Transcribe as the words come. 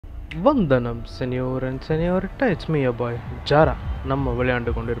வந்தனம் செனியோர் and செனியோரிட்டா, it's me your பாய் ஜாரா. நம்ம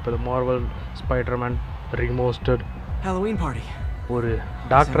விளையாண்டு கொண்டிருப்பது Marvel Spiderman remastered. Halloween party. ஒரு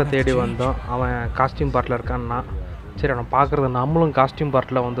டாக்டரை தேடி வந்தோம். அவன் காஸ்டியூம் பார்ட்டில் இருக்கான்னா, சரி அவனை பார்க்குறது நம்மளும் காஸ்டியூம்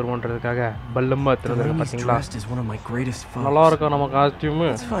பார்ட்டில் வந்துருவோன்றதுக்காக பல்லமாக எடுத்துருந்துருக்கு. பார்த்தீங்களா, நல்லா இருக்கும் நம்ம காஸ்டியூமு.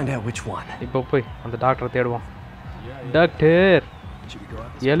 இப்போ போய் அந்த டாக்டரை தேடுவோம். டாக்டர்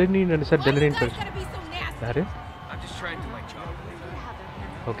எலினி நினைச்சா டெலினின்னு போயிடுச்சு. யாரு?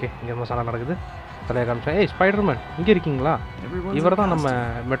 ஓகே, இங்கே ரொம்ப சண்டை நடக்குது. தலையை காமிச்சேன். ஏய் ஸ்பைடர்மேன் இங்கே இருக்கீங்களா? இவரை தான் நம்ம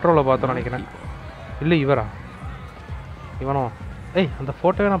மெட்ரோவில் பார்த்தோம் நினைக்கிறேன். இல்லை இவரா? இவனோ? ஏய் அந்த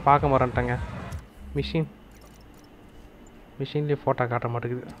ஃபோட்டோவே நான் பார்க்க மாட்டேன்ட்டேங்க. மிஷின்லேயே ஃபோட்டோ காட்ட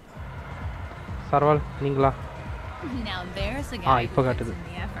மாட்டேங்குது. சர்வால் நீங்களா? இப்போ காட்டுது.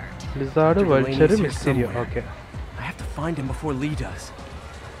 Lizard, வல்ச்சரு, Mysterio. ஓகே,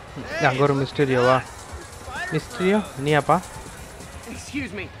 அங்கே ஒரு மிஸ்டீரியோவா? Mysterio நீயாப்பா?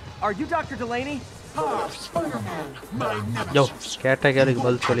 Excuse me, are you Dr. Delaney? யோ கேட்ட கேளுக்கு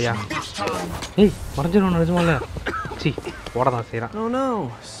பதில் சொல்லியா? ஏய் மறைஞ்சிடும் நிஜமால. சி ஓட தான் செய்கிறான். Oh no,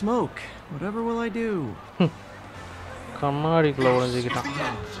 smoke. Whatever will I do? கண்ணாடிக்குள்ளே உழைஞ்சிக்கிட்டான்.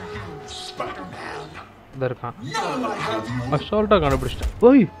 இதாக இருக்கான். அசால்ட்டாக கண்டுபிடிச்சிட்டேன்.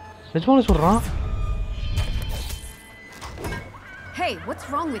 ஓய் நிஜமால சொல்கிறான். Hey, what's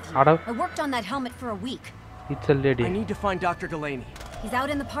wrong with you? I worked on that helmet for a week. It's a lady. I need to find Dr. Delaney. He's out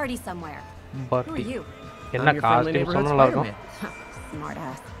in the party somewhere. Party. Who are you? என்ன costume சொன்னா நல்லா இருக்கும். Smart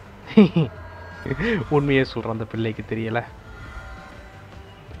ass. உண்மையே சொல்கிறேன், அந்த பிள்ளைக்கு தெரியல.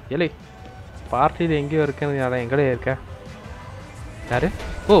 ஏலே பார்ட்டியில் எங்கேயோ இருக்கேன்னு யாரா எங்கடே இருக்க? யாரு?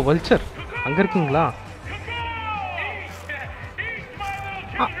 ஓ வல்ச்சர், அங்கே இருக்கீங்களா?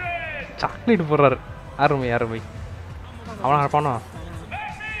 சாக்லேட் போடுறாரு. அருமை அருமை. அவனா இருப்பானோ?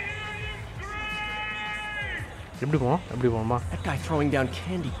 எப்படி போமா? That guy throwing down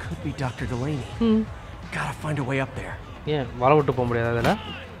candy could be Dr. Delaney. Gotta find a way up there. ஏன் வலை விட்டு போக முடியாது அதில்?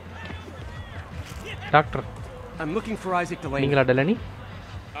 Doctor I'm looking for Isaac Delaney. நீங்களா டெலனி?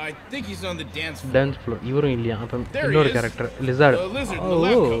 I think he's on the dance floor. Dance floor. இவரும் இல்லையா? அப்போ இன்னொரு கேரக்டர் லிசார்டு. ஓ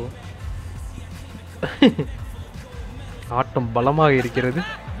ஆட்டம் பலமாக இருக்கிறது.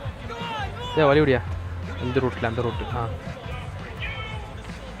 ஏன் வழிவிடியா? இந்த ரூட்டில் அந்த ரூட்டு.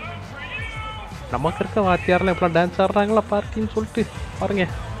 நமக்கு இருக்க வாத்தியாரெலாம் இப்போலாம் டான்ஸ் ஆடுறாங்களா பார்ட்டின்னு சொல்லிட்டு பாருங்க.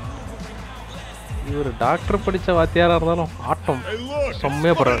 இவர் டாக்டர் படித்த வாத்தியாராக இருந்தாலும் ஆட்டம்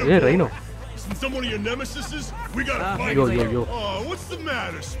செம்மையாக போடுறாரு. ஏ ரைனோ, யோ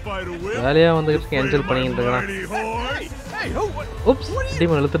வேலையாக வந்துக்கிட்டு என்ஜாய் பண்ணிக்கிட்டு இருக்கிறான். உப்ஸ்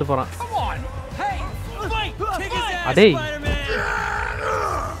டீமன் இழுத்துட்டு போகிறான். அடேய்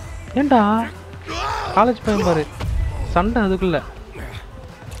ஏண்டா காலேஜ் பையன் பாரு, சண்டை அதுக்குள்ள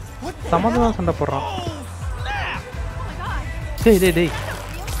சம்மந்தமாக சண்டை போடுறான். டேய்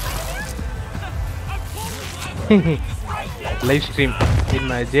லைவ் ஸ்ட்ரீம்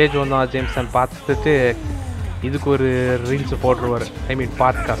என்ன ஜேம்ஸ் ஜேம்சன் பார்த்துட்டு இதுக்கு ஒரு ரீல்ஸ் போட்டுருவார். ஐ மீன்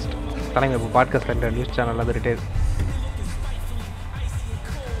பாட்காஸ்ட் தலைமை. இப்போ பாட்காஸ்ட் என்ற நியூஸ் சேனல் அது ரிட்டையர்.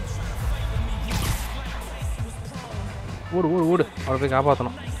 ஓடு அவரை போய்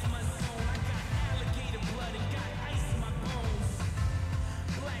காப்பாற்றணும்.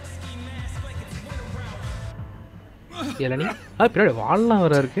 இளநீ பின்னாடி வாழலாம்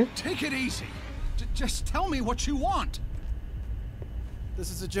வர இருக்கு. Take it easy. Just tell me what you want. This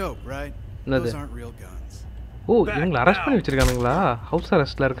is a joke, right? Those aren't real guns. ஓ இவங்களை அரெஸ்ட் பண்ணி வச்சிருக்கானுங்களா? ஹவுஸ்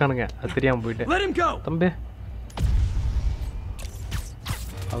அரெஸ்ட்ல இருக்கானுங்க. அது தெரியாம போயிட்டேன். தம்பி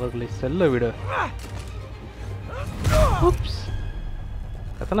அவர்களை செல்ல விடு. உப்ஸ்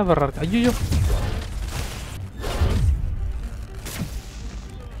எத்தனை பேர் இருக்கு? ஐயோ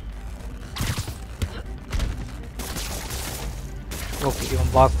ஓகே, இவன்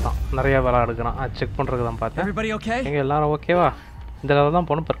பாஸ் தான். நிறைய வேலை எடுக்கிறான். செக் பண்ணுறதுக்கு தான் பார்த்தேன். எங்கள் எல்லாரும் ஓகேவா? இந்த லெவல் தான்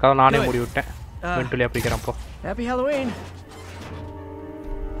போகணும். பிறக்காக நானே மூடி விட்டேன். மென்டலி அப்படிக்கிறப்போ. Happy Halloween.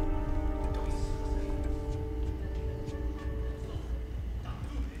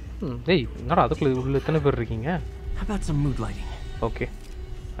 ஏய் என்னடா அதுக்குள்ள உள்ள எத்தனை பேர் இருக்கீங்க? How about some mood lighting? Okay,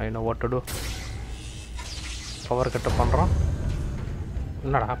 I know what to to. Power cut பண்ணுறோம்.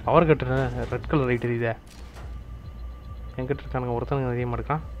 என்னடா power cut red colour light எரியுதே. எங்கிட்ட இருக்கானுங்க ஒருத்தனுங்க அதிகமாக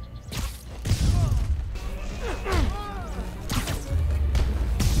இருக்கான்.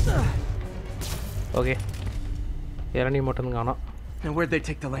 ஓகே இளநீ மட்டும் காணோம்.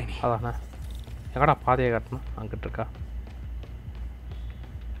 அதாண்ணா எங்கடா பாதையை காட்டணும்? அங்கிட்டு இருக்கா.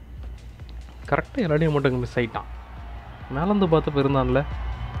 கரெக்டாக இளநீ மட்டும் மிஸ் ஆகிட்டான். மேலேருந்து பார்த்து போயிருந்தான்ல.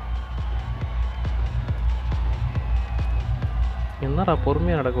 என்னடா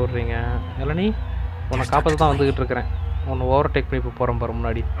பொறுமையாக நடக்க விட்றீங்க? இளநீ உன்னை காப்பாற்ற தான் வந்துக்கிட்டு இருக்கிறேன். ஒன்று ஓவர்டேக் பண்ணி இப்போ போகிறோம் பாரு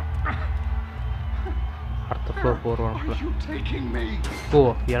முன்னாடி. அடுத்த ஃப்ளோர் போகிறோம். ஓ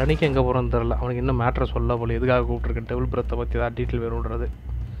இறனிக்கு எங்கே போகிறோன்னு தெரில. அவனுக்கு இன்னும் மேட்ரை சொல்ல போல எதுக்காக கூப்பிட்ருக்கேன் டெவில் பிரத்தை பற்றி ஏதாவது டீட்டெயில் வேணுன்றது.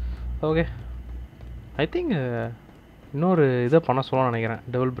 ஓகே ஐ திங்க் இன்னொரு இதை பண்ண சொல்ல நினைக்கிறேன்.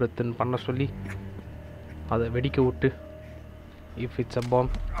 டெவில் பிரத்துன்னு பண்ண சொல்லி அதை வெடிக்க விட்டு இஃப் இட்ஸ் அ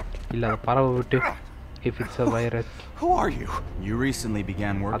பாம் இல்லை அதை பரவ விட்டு if it's a virus. Who are you? You recently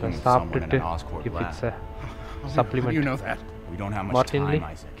began working with someone in an Oscorp if lab. it's a supplement. You know that. We don't have much Martin time, Lee?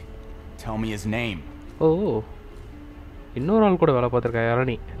 Isaac. Tell me his name. Oh. இன்னொரு ஆள் கூட வேலை பார்த்துருக்கா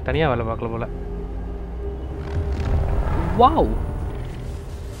இரணி. தனியாக வேலை பார்க்கல போல. Wow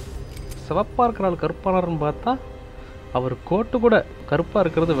சிவப்பாக இருக்கிற ஆள் கருப்பானர்னு பார்த்தா அவர் கோட்டு கூட கருப்பாக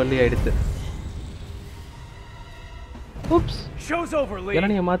இருக்கிறது வெள்ளை ஆயிடுச்சு. ஊப்ஸ்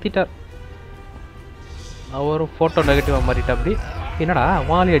இரணியை மாற்றிட்டார். அவர் ஃபோட்டோ நெகட்டிவாக மாறிட்டா. அப்படி என்னடா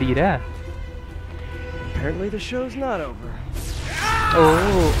வாலி அடிக்கிற? Apparently the show's not over. ஓ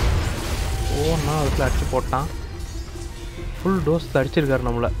நான் அதுக்குள்ள அடிச்சு போட்டான். ஃபுல் டோஸில் அடிச்சிருக்காரு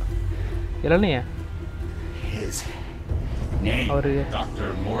நம்மளை. இல்லையே அவர்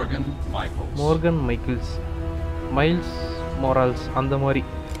மோர்கன் மைல்ஸ் மோரல்ஸ் அந்த மாதிரி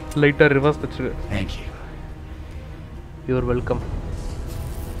லைட்டாக ரிவர்ஸ் வச்சுருக்கு. Your welcome.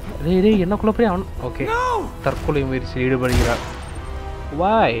 டேய் என்னக்குள்ள போய் அவன் ஓகே தற்கொலை முயற்சியில் ஈடுபடுகிறார்.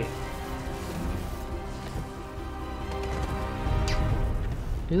 வாய்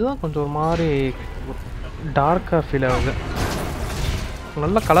இதுதான் கொஞ்சம் ஒரு மாதிரி டார்க்காக ஃபீல் ஆகுது.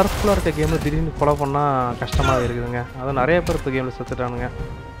 நல்ல கலர்ஃபுல்லாக இருக்க கேமில் திடீர்னு கொலை பண்ணால் கஷ்டமாக இருக்குதுங்க. அது நிறைய பேர் இப்போ கேமில் செத்துட்டானுங்க.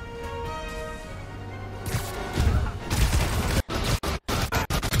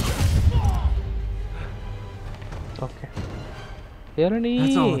 ஓகே இரணி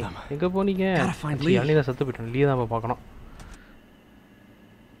எங்கே போனீங்க? இரணி தான் செத்து போயிட்டேன். லீ தான் இப்போ பார்க்கணும்.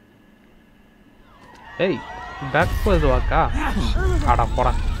 ஏய் பேக் போகுது வாக்கா. ஆடா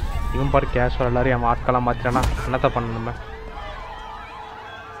போடா இவன் பாரு கேஷுவல் எல்லாரையும் அவன் ஆட்களாக மாற்றிட்டானா என்னத்த பண்ணணுமே.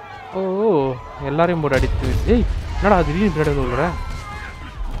 ஓ எல்லாரையும் போட்டு அடித்து. ஏய் என்னடா திடீர்னு பின்னாடி வந்து விடுற?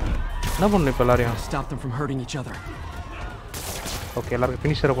 என்ன பண்ணணும் இப்போ எல்லாரையும்? ஓகே எல்லாருக்கும்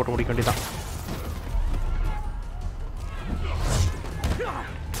ஃபினிஷரை போட்டு முடிக்க வேண்டியதான்.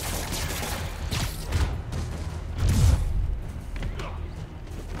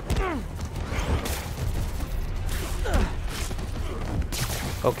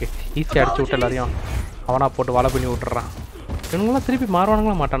 ஓகே ஈஸியாக அடிச்சு விட்டு எல்லாரையும் அவனா போட்டு வலை பண்ணி விட்டுறான். இவனுங்களாம் திருப்பி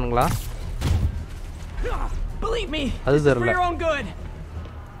மாறுவானுங்களா மாட்டானுங்களா அது தெரியல.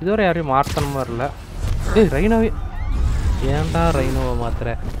 இதுவரை யாரையும் மாற்றணுமா வரல. ஏய் ரைனோவே ஏன்டா ரைனோவை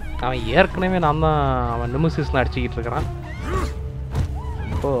மாத்துற? அவன் ஏற்கனவே நான் தான் அவன் நிமிஷம் அடிச்சுக்கிட்டு இருக்கிறான்.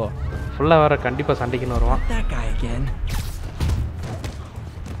 ஓ ஃபுல்லாக வேற கண்டிப்பாக சண்டைக்குன்னு வருவான்.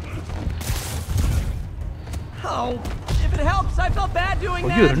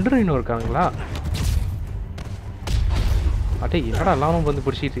 ஐயோ 2 ரைனோ இருக்காங்களா? அடே என்னடா எல்லாரும் வந்து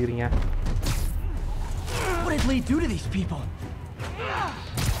பிடிச்சிட்டு இருக்கீங்க?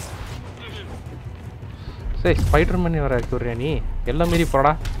 சரி ஸ்பைடர்மேன் வர இருக்கிறியா நீ? எல்லாம் மீறி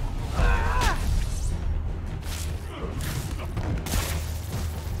போடா.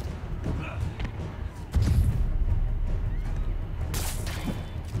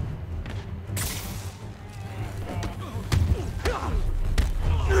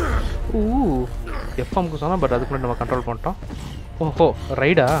 எஃப்எம்க்கு சொன்னால் பட் அதுக்கு முன்னாடி நம்ம கண்ட்ரோல் பண்ணிட்டோம். ஓஹோ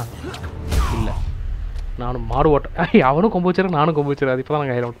ரைடா இல்லை நானும் மாடு ஓட்டேன். அவனும் கொம்பு வச்சிருக்கேன் நானும் கொம்பு வச்சிருக்கேன். அது இப்போ தான்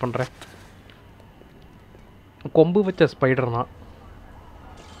நான் ஹைட் அவுட் பண்ணுறேன். கொம்பு வச்ச ஸ்பைடர் தான்.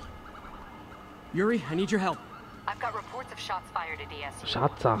 Yuri, I need your help. I've got reports of shots fired at DSU.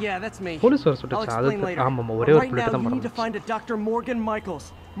 Shots? Yeah, that's me. Police வர சொல்லிட்டு அது ஆமாம் ஒரே ஒரு புல்லட் தான் பண்ணணும். Right now, we need to find a Dr. Morgan Michaels.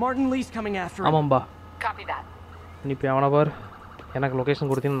 Martin Lee's coming after him. ஆமாம்பா Copy that. நீ போய் அவனை பார். எனக்கு லொக்கேஷன்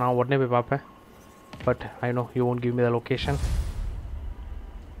கொடுத்தீங்கன்னா நான் உடனே போய் பார்ப்பேன். But I know you won't give me the location.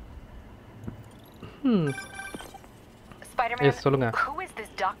 Spider-Man, yes சொல்லுங்க. who is this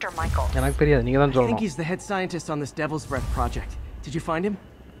Dr. Michaels? எனக்கு தெரியாது நீங்க தான் I சொல்லணும். think he's the head scientist on this Devil's Breath project. Did you find him?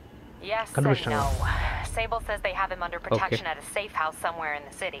 Yes and no. Sable says they have him under protection at a safe house somewhere in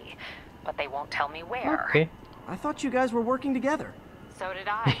the city, but they won't tell me where. Okay. I thought you guys were working together. So did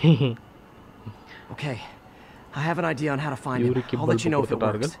I. Okay. I have an idea on how to find him. I'll let you know if it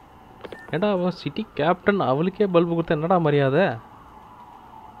works. என்னடா அவன் city captain அவளுக்கே bulb கொடுத்தா என்னடா மரியாதை?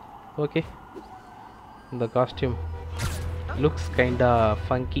 Okay இந்த costume looks கைண்டா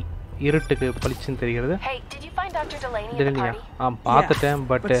funky. இருட்டுக்கு பளிச்சுன்னு தெரிகிறது. Hey, did you find Dr. Delaney at the party? பார்த்துட்டேன்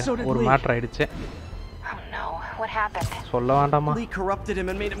பட் ஒரு மேட்டர் ஆயிடுச்சு. Oh no, what happened? சொல்ல வேண்டாமா? Lee corrupted him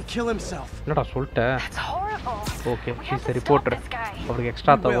and made him kill himself. என்னடா சொல்லிட்ட? That's horrible. Okay, she's a reporter. அவருக்கு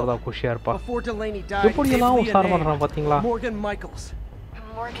எக்ஸ்ட்ரா தவறதா குஷியா இருப்பா. எப்படியெல்லாம் உசார் பண்றான் பாத்தீங்களா? Morgan Michaels.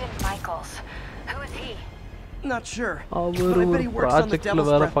 Morgan Michaels. Who is he? Not sure. அவர் ஒரு ப்ராஜெக்ட்ல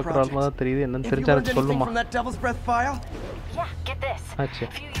வேலை பார்க்குற மாதிரி தான் தெரியுது. என்னன்னு தெரிஞ்சா சொல்லுமா? From that Devil's Breath file? Yeah, get this.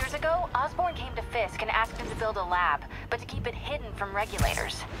 A few years ago, Osborn came to Fisk and asked him to build a lab, but to keep it hidden from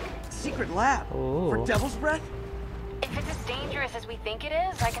regulators. Secret lab? For Devil's Breath? If it's as dangerous as we think it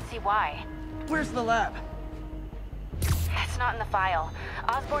is, I can see why. Where's the lab? It's not in the file.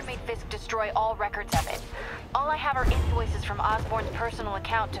 Osborn made Fisk destroy all records of it. All I have are invoices from Osborn's personal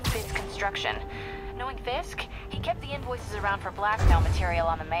account to Fisk Construction. Knowing Fisk, he kept the invoices around for blackmail material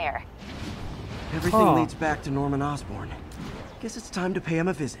on the mayor. Everything leads back to Norman Osborn. Guess it's time to pay him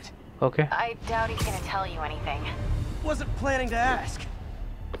a visit. Okay. I doubt he's gonna tell you anything. Wasn't planning to ask.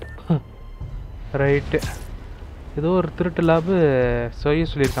 Right. ஏதோ ஒரு திருட்டு lab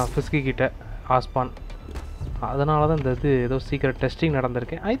சொல்லியிருக்கான் ஃபிஸ்கி கிட்ட ஆஸ்பான். அதனால தான் இந்த இது ஏதோ சீக்ரெட் டெஸ்டிங்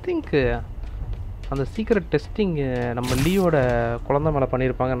நடந்திருக்கு. ஐ திங்க் அந்த சீக்ரெட் டெஸ்டிங் நம்ம லீவோட குழந்தை மேலே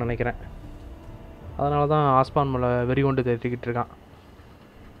பண்ணியிருப்பாங்கன்னு நினைக்கிறேன். அதனால தான் ஆஸ்பான் மேலே வெறி கொண்டு தேடிக்கிட்டு இருக்கான்.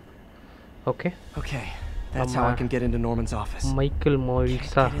 Okay Okay, that's how I can get into Norman's office. Michael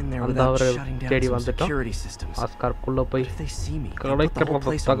மோரிஸா அந்த அவரை தேடி வந்துட்டோம். ஆஸ்கார்க்குள்ளே போய்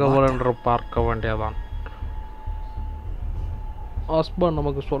கிடைக்கிற தகவல் என்று பார்க்க வேண்டியதான். ஆஸ்பான்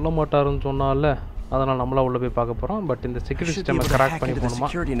நமக்கு சொல்ல மாட்டாருன்னு சொன்னால அதனால் நம்மளா உள்ளே போய் பார்க்க போகிறோம். பட் இந்த செக்யூரிட்டி சிஸ்டமை கிராக் பண்ணி போகணுமா?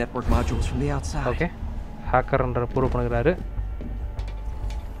 ஓகே, ஹேக்கர்ன்ற ப்ரூவ் பண்ணுறாரு.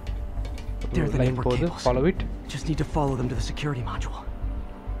 லைன் போகுது, ஃபாலோ இட்.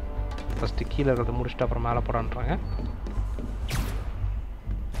 ஃபஸ்ட்டு கீழே இருக்கிறத முடிச்சுட்டு அப்புறம் மேலே போகிறான்றாங்க.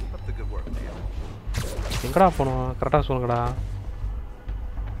 எங்கடா போகணும் கரெக்டாக சொல்லுங்கடா.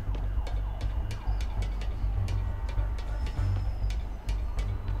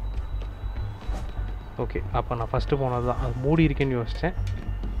 ஓகே, அப்போ நான் ஃபஸ்ட்டு போனது தான் அது மூடி இருக்கேன்னு யோசித்தேன்.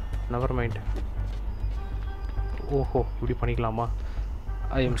 Never mind. ஓஹோ, இப்படி பண்ணிக்கலாமா?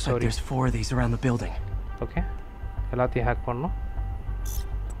 I am sorry. ஓகே, எல்லாத்தையும் ஹேக் பண்ணணும்.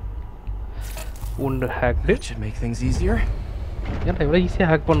 ஒன்று ஹேக்டு. ஏன்டா இவ்வளோ ஈஸியாக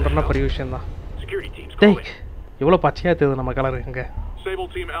ஹேக் பண்ணுறேன்னா பெரிய விஷயம் தான். டேய், எவ்வளோ பச்சையாக தெரியுது நம்ம கலர் இங்கே.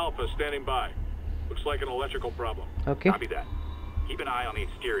 Okay. Keep an eye on the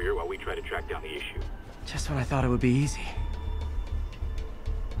exterior while we try to track down the issue. Just when I thought it would be easy.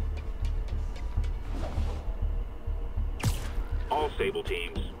 All Sable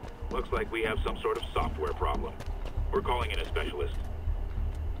teams. Looks like we have some sort of software problem. We're calling in a specialist.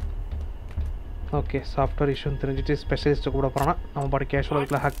 Okay, software issue தெரிஞ்சிட்டு specialist கூட போறோம்னா நம்ம பாடி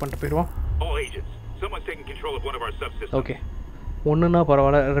கேஷுவலா hack பண்ணிட்டு போய்டுவோம். All agents, someone's taking control of one of our subsystems. Okay. ஒண்ணுனா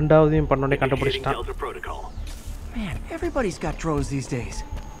பரவாயில்லை, ரெண்டாவதையும் பண்ணோனே கண்டுபிடிச்சிட்டான். Man, everybody's got drones these days.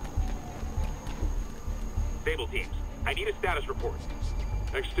 Sable teams, I need a status report.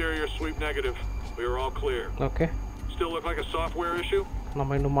 Exterior sweep negative. We are all clear. Okay. Still look like a software issue?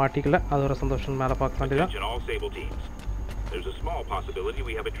 நம்ம இன்னும் மாட்டிக்கல. அது ஒரு சந்தோஷம் மேல பார்க்க வேண்டியதா. All Sable teams. There's a small possibility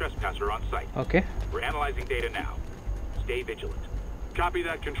we have a trespasser on site. Okay. We're analyzing data now. Stay vigilant. Copy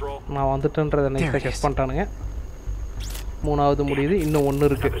that, control. நான் வந்துட்டேன்றதை நைஸா செக் பண்ணிட்டானுங்க. மூணாவது முடியுது, இன்னும் ஒன்னு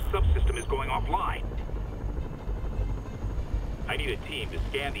இருக்கு. The subsystem is going offline. I need a team to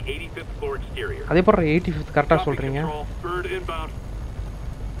scan the 85th floor exterior. அதே போற 85th கரெக்ட்டா சொல்றீங்க. Bird inbound.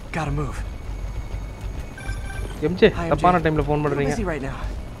 Got to move. MJ, தப்பான டைம்ல ஃபோன் பண்றீங்க.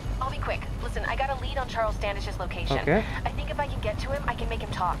 I'll be quick. Listen, I got a lead on Charles Standish's location. Okay. I think if I can get to him, I can make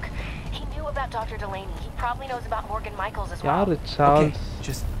him talk. He knew about Dr. Delaney. He probably knows about Morgan Michaels as well. யாரு Charles? Okay,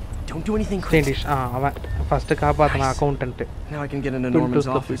 just don't do anything crazy. Standish, அவன் first காப்பாத்துன accountant. Now I can get into Norman's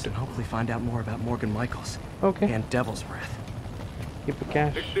office and hopefully find out more about Morgan Michaels. Okay. And Devil's Breath. Keep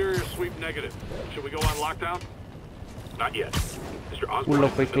cash. Exterior sweep negative. Should we go on lockdown? Not yet. Mr. Osborn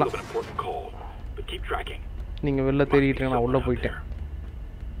has an important call, but keep tracking. நீங்க வெளில தேடிட்டு நான் உள்ள போயிட்டேன்.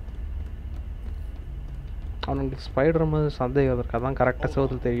 அவனுக்கு spider மாதிரி சந்தேகம் இருக்கு, அதான் கரெக்டா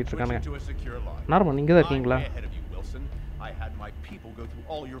சவுத்துல தேடிட்டு இருக்கானுங்க. நார்மல் நீங்க தான் இருக்கீங்களா? I had my people go through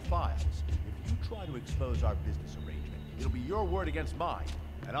all your files. If you try to expose our business arrangement, it'll be your word against mine,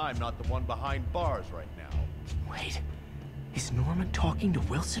 and I'm not the one behind bars right now. Wait. Is Norman talking to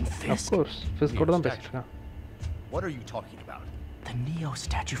Wilson Fisk? Of course. Fisk கூட தான் பேசிட்டு இருக்கான். What are you talking about? The Neo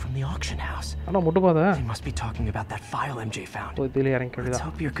statue from the auction house. அண்ணா முட்டு பாதா. They must be talking about that file MJ found. போய் இதுல இறங்கி கேளுடா. Let's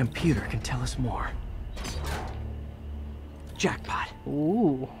hope your computer can tell us more. Jackpot.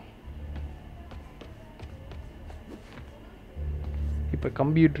 Ooh. இப்போ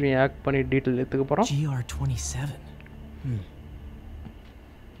computer hack பண்ணி detail எடுத்துக்க போறோம். GR27.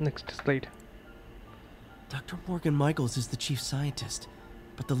 Next slide. Dr. Morgan Michaels is the chief scientist,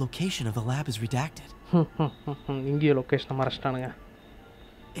 but the location of the lab is redacted. இங்கேயே லொக்கேஷனை மறைச்சிட்டானுங்க.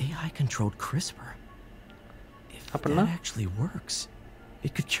 AI controlled CRISPR. If that actually works,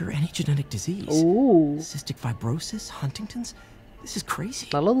 it could cure any genetic disease. Cystic fibrosis, Huntington's. This is crazy.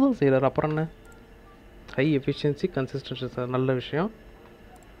 நல்லதுதான் செய்யறாரு. அப்புறம் என்ன? High efficiency consistency sir, நல்ல விஷயம்.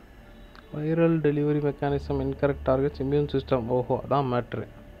 Viral delivery mechanism, incorrect targets, immune system. ஓஹோ, அதான் மேட்ரு.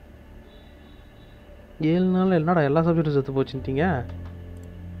 7 நாள் என்னடா எல்லா சப்ஜெக்டும் செத்து போச்சுட்டீங்க?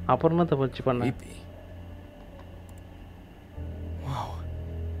 அப்புறம் என்ன தப்பு பண்ண? Wow.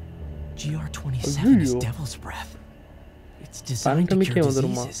 GR27 is devil's breath. It's designed to cure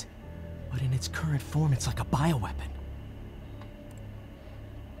diseases, but in its current form it's like a bioweapon.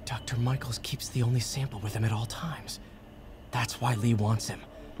 Dr. Michaels keeps the only sample with him at all times. That's why Lee wants him.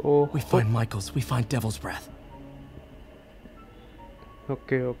 We find Michaels, we find devil's breath.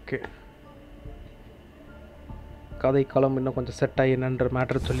 Okay. கதை காலம் இன்னும் கொஞ்சம் set ஆகி என்னன்ற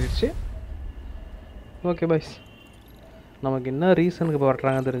matter சொல்லிடுச்சு. Okay boys, நமக்கு என்ன ரீசனுக்கு இப்போ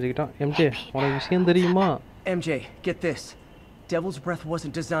வர்றாங்கன்னு தெரிஞ்சுக்கிட்டோம். எம்ஜே, உனக்கு விஷயம் தெரியுமா? MJ, get this. Devil's breath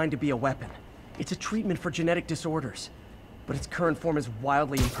wasn't designed to be a weapon. It's a treatment for genetic disorders. But its current form is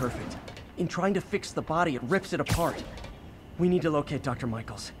wildly imperfect. In trying to fix the body, it rips it apart. We need to locate Dr.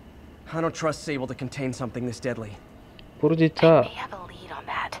 Michaels. I don't trust Sable to contain something this deadly. புரிஞ்சிச்சா? I may have a lead on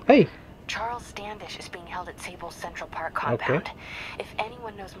that. Hey! Charles Standish is being held at Sable's Central Park compound. If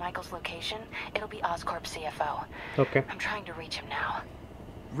anyone knows Michael's location, it'll be Oscorp's CFO. Okay. I'm trying to reach him now.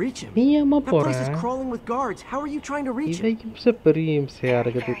 Reach him? That place is crawling with guards. How are you trying to reach him?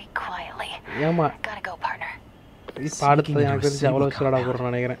 Very quietly. Gotta go, partner.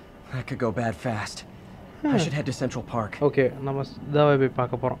 That could go bad fast. I should head to Central Park. Okay, நம்ம இதாவே போய்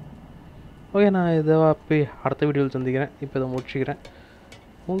பார்க்க போகிறோம். Okay, நான் இதாவா போய் அடுத்த வீடியோவில் சந்திக்கிறேன். இப்போ இதை முடிச்சுக்கிறேன்.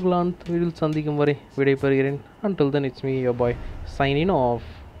 உங்களை அடுத்த வீடியோவில் சந்திக்கும் வரை விடைபெறுகிறேன். Until then, it's me, your boy, signing off.